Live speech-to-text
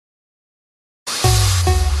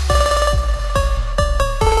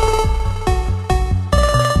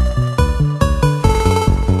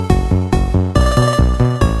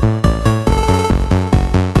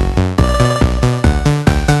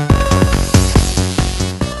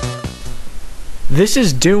This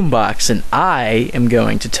is Doombox, and I am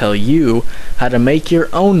going to tell you how to make your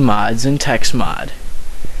own mods in TexMod.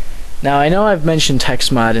 Now, I know I've mentioned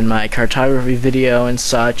TexMod in my cartography video and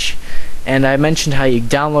such, and I mentioned how you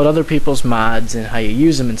download other people's mods and how you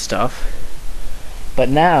use them and stuff. But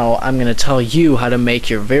now, I'm going to tell you how to make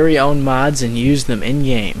your very own mods and use them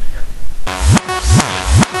in-game.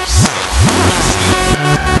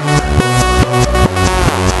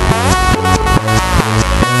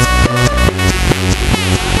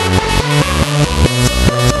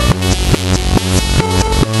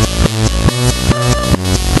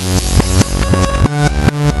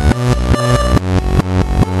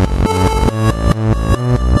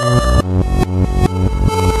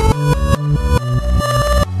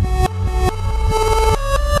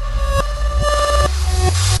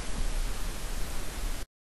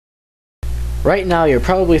 Right now you're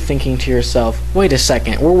probably thinking to yourself, wait a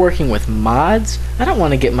second, we're working with mods? I don't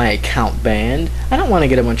want to get my account banned. I don't want to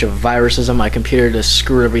get a bunch of viruses on my computer to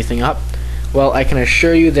screw everything up. Well, I can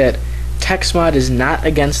assure you that TexMod is not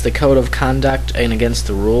against the code of conduct and against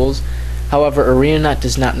the rules. However, ArenaNet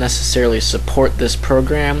does not necessarily support this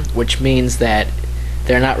program, which means that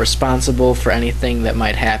they're not responsible for anything that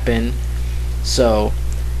might happen.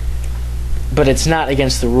 But it's not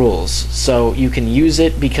against the rules, so you can use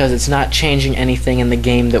it because it's not changing anything in the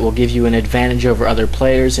game that will give you an advantage over other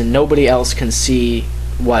players, and nobody else can see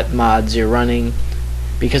what mods you're running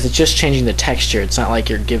because it's just changing the texture. It's not like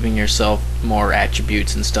you're giving yourself more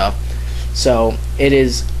attributes and stuff. So it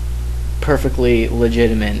is perfectly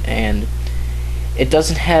legitimate, and it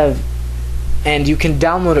doesn't have, and you can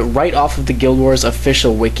download it right off of the Guild Wars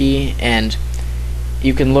official wiki, and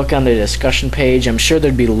you can look on the discussion page. I'm sure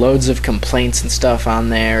there'd be loads of complaints and stuff on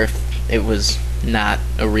there if it was not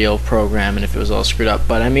a real program and if it was all screwed up.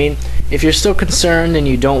 But I mean, if you're still concerned and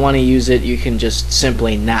you don't want to use it, you can just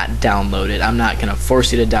simply not download it. I'm not going to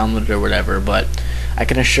force you to download it or whatever, but I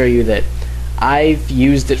can assure you that I've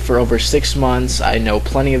used it for over 6 months. I know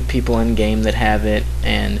plenty of people in game that have it,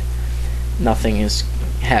 and nothing has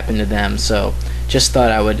happened to them. So just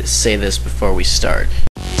thought I would say this before we start.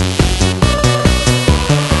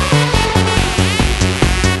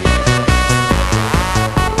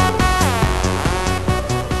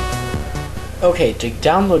 Okay, to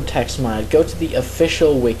download TexMod, go to the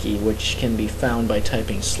official wiki, which can be found by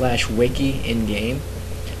typing /wiki in-game.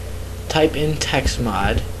 Type in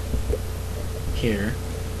TexMod here,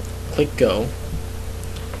 click go,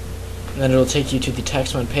 and then it'll take you to the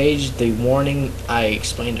TexMod page. The warning I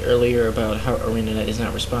explained earlier about how ArenaNet is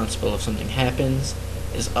not responsible if something happens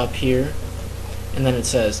is up here, and then it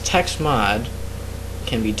says TexMod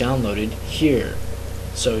can be downloaded here.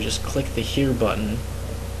 So just click the here button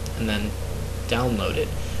and then download it.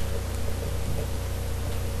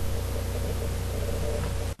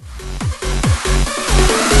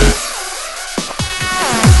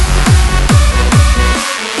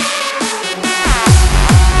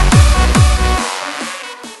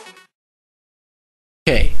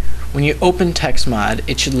 Okay, when you open TexMod,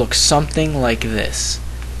 it should look something like this.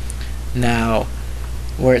 Now,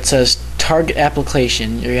 where it says target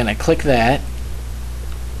application, you're gonna click that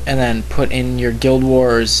and then put in your Guild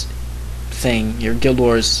Wars thing, your Guild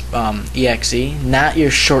Wars exe, not your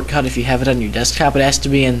shortcut if you have it on your desktop. It has to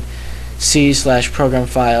be in C/program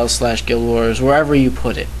files /Guild Wars, wherever you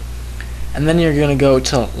put it. And then you're going to go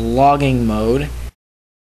to logging mode.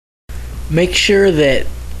 Make sure that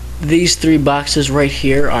these 3 boxes right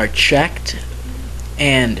here are checked,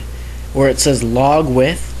 and where it says log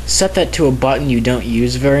with, set that to a button you don't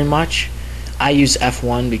use very much. I use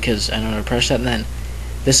F1 because I know how to press that. And then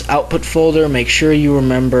this output folder, make sure you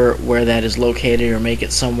remember where that is located, or make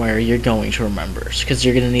it somewhere you're going to remember, because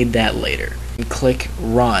you're going to need that later. And click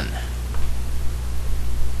run.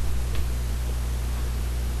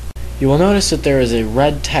 You will notice that there is a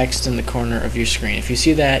red text in the corner of your screen. If you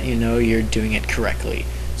see that, you know you're doing it correctly.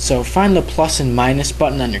 So find the plus and minus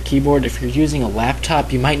button on your keyboard. If you're using a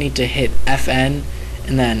laptop, you might need to hit FN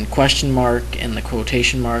and then question mark and the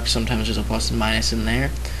quotation mark. Sometimes there's a plus and minus in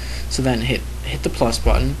there. So then hit the plus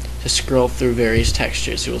button to scroll through various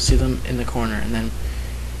textures. You will see them in the corner, and then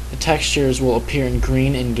the textures will appear in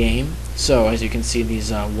green in game. So as you can see,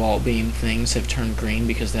 these wall beam things have turned green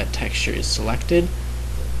because that texture is selected.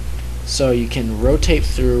 So you can rotate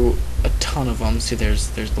through a ton of them. See, there's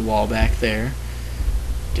the wall back there,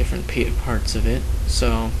 different parts of it.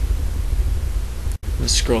 So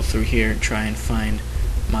let's scroll through here and try and find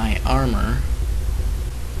my armor.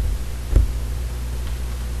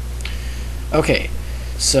 Okay,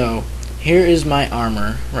 so here is my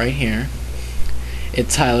armor right here.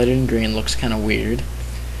 It's highlighted in green, looks kind of weird.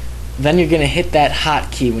 then you're going to hit that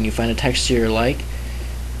hotkey when you find a texture you like.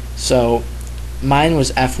 So mine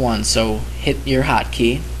was F1, so hit your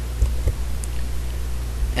hotkey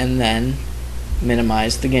and then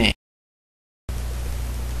minimize the game.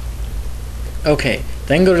 Okay,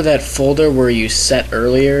 then go to that folder where you set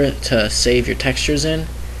earlier to save your textures in,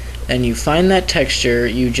 and you find that texture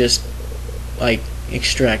you just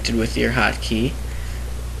extracted with your hotkey.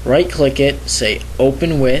 Right click it, say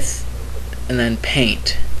open with, and then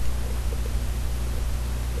paint.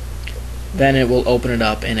 Then it will open it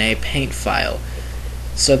up in a paint file.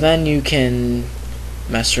 So then you can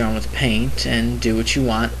mess around with paint and do what you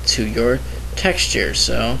want to your texture.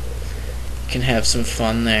 So you can have some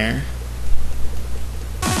fun there.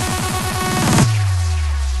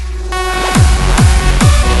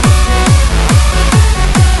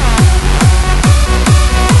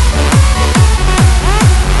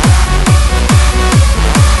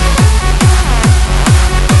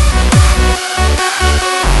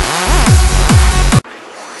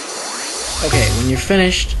 Okay, when you're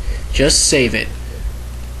finished, just save it.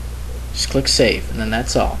 Just click save, and then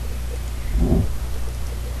that's all.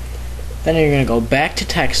 Then you're going to go back to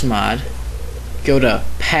TexMod, go to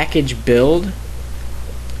package build,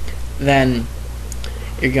 then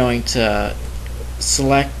you're going to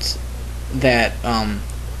select that,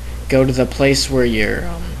 go to the place where your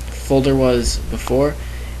folder was before.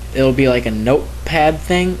 It'll be like a notepad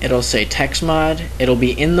thing. It'll say TexMod. It'll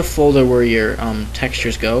be in the folder where your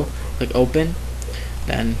textures go. Click open,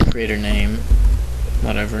 then creator name,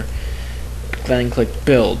 whatever. Then click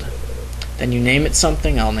build. Then you name it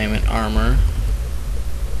something. I'll name it armor.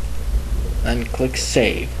 Then click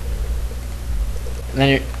save. And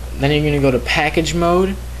then you're going to go to package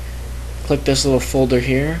mode. Click this little folder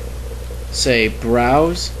here. Say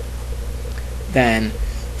browse. Then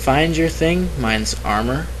find your thing. Mine's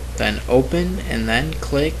armor. Then open, and then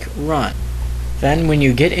click run. Then when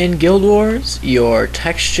you get in Guild Wars, your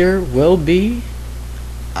texture will be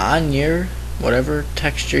on your whatever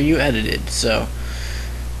texture you edited. So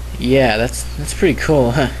yeah, that's pretty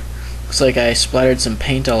cool, huh? Looks like I splattered some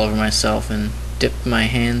paint all over myself and dipped my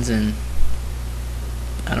hands in,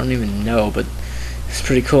 I don't even know, but it's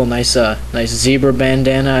pretty cool. Nice zebra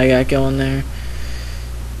bandana I got going there.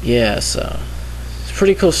 Yeah, so it's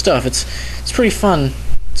pretty cool stuff. It's pretty fun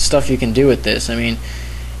stuff you can do with this. I mean,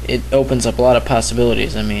 it opens up a lot of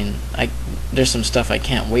possibilities. I mean, there's some stuff I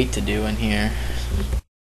can't wait to do in here.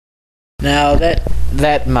 Now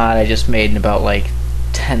that mod I just made in about like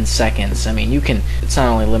 10 seconds. I mean, it's not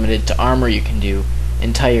only limited to armor, you can do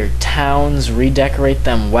entire towns, redecorate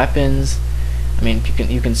them, weapons. I mean,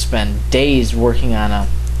 you can spend days working on a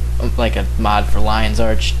mod for Lion's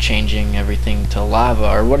Arch, changing everything to lava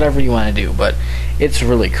or whatever you want to do, but it's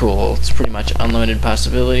really cool. It's pretty much unlimited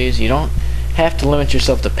possibilities. You don't have to limit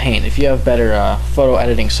yourself to paint. If you have better photo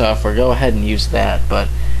editing software, go ahead and use that. But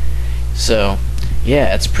so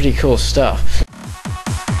yeah, it's pretty cool stuff.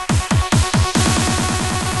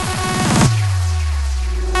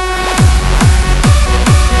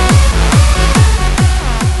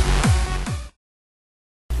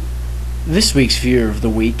 This week's viewer of the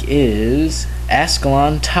week is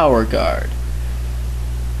Ascalon Tower Guard.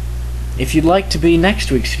 If you'd like to be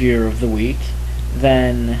next week's viewer of the week,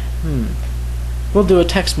 then we'll do a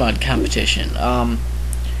TexMod competition.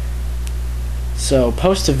 So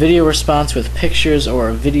post a video response with pictures or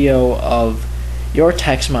a video of your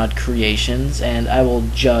TexMod creations, and I will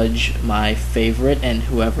judge my favorite, and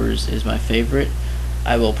whoever's is my favorite,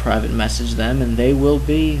 I will private message them, and they will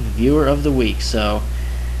be viewer of the week. So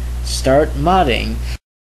start modding.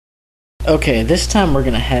 Okay, this time we're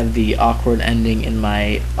gonna have the awkward ending in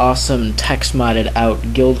my awesome TexModded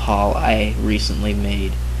out guild hall I recently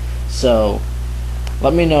made. So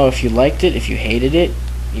let me know if you liked it. If you hated it,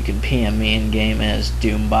 you can PM me in game as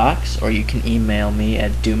Doombox, or you can email me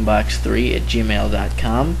at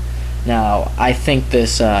doombox3@gmail.com. Now, I think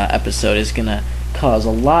this episode is gonna cause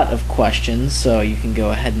a lot of questions, so you can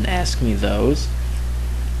go ahead and ask me those.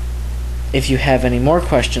 If you have any more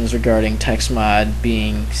questions regarding TexMod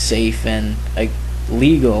being safe and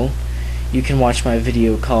legal, you can watch my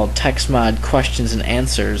video called TexMod Questions and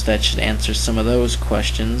Answers. That should answer some of those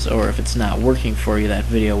questions, or if it's not working for you, that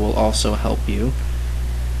video will also help you.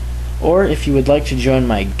 Or if you would like to join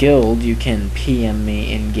my guild, you can PM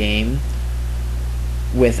me in-game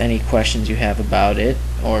with any questions you have about it,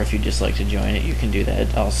 or if you'd just like to join it, you can do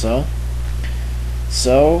that also.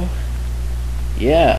 So yeah,